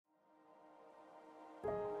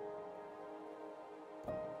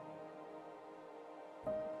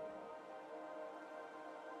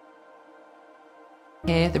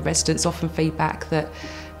Here, the residents often feedback that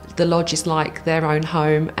the lodge is like their own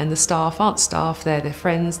home, and the staff aren't staff, they're their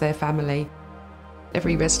friends, their family.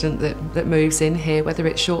 Every resident that moves in here, whether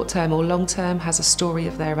it's short-term or long-term, has a story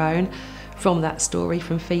of their own. From that story,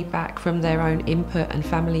 from feedback, from their own input and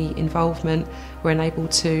family involvement, we're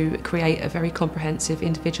enabled to create a very comprehensive,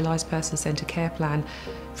 individualised, person-centred care plan.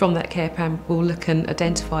 From that care plan, we'll look and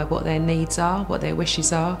identify what their needs are, what their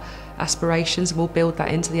wishes are, aspirations, and we'll build that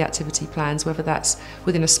into the activity plans, whether that's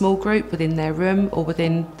within a small group, within their room, or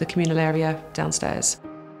within the communal area downstairs.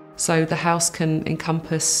 So the house can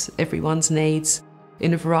encompass everyone's needs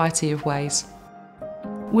in a variety of ways.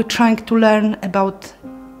 We're trying to learn about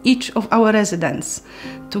each of our residents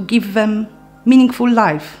to give them meaningful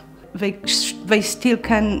life. They still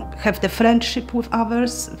can have the friendship with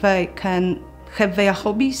others, they can have their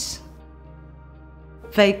hobbies,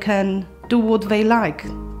 they can do what they like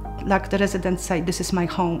the residents say, this is my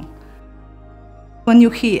home. When you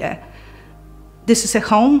hear, this is a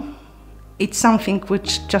home, it's something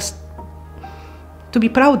which just to be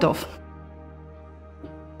proud of.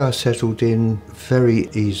 I settled in very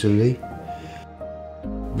easily.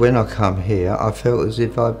 When I come here, I felt as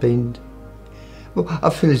if I feel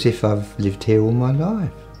as if I've lived here all my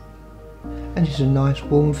life. And it's a nice,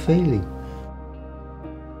 warm feeling.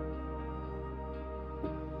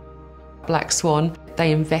 Black Swan,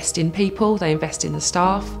 they invest in people, they invest in the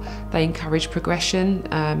staff, they encourage progression,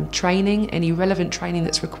 training, any relevant training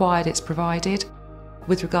that's required, it's provided.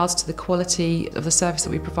 With regards to the quality of the service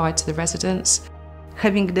that we provide to the residents.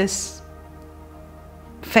 Having this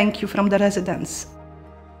thank you from the residents,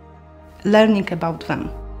 learning about them,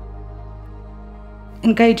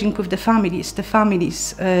 engaging with the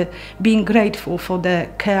families being grateful for the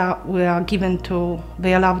care we are given to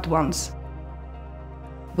their loved ones.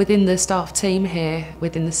 Within the staff team here,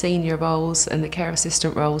 within the senior roles and the care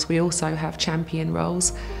assistant roles, we also have champion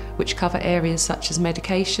roles which cover areas such as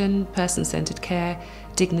medication, person-centred care,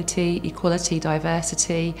 dignity, equality,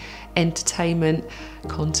 diversity, entertainment,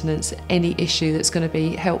 continence, any issue that's going to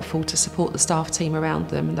be helpful to support the staff team around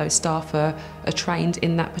them. And those staff are trained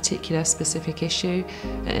in that particular specific issue.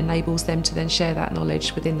 It enables them to then share that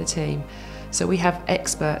knowledge within the team. So we have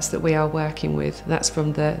experts that we are working with. That's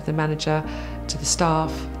from the manager to the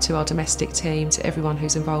staff, to our domestic team, to everyone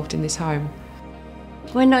who's involved in this home.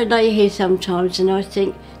 When I lay here sometimes and I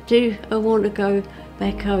think, do I want to go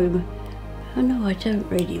back home? Oh no, I don't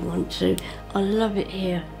really want to. I love it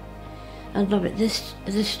here. I love it.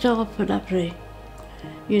 The staff are lovely.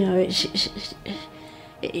 You know, it's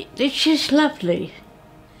just lovely.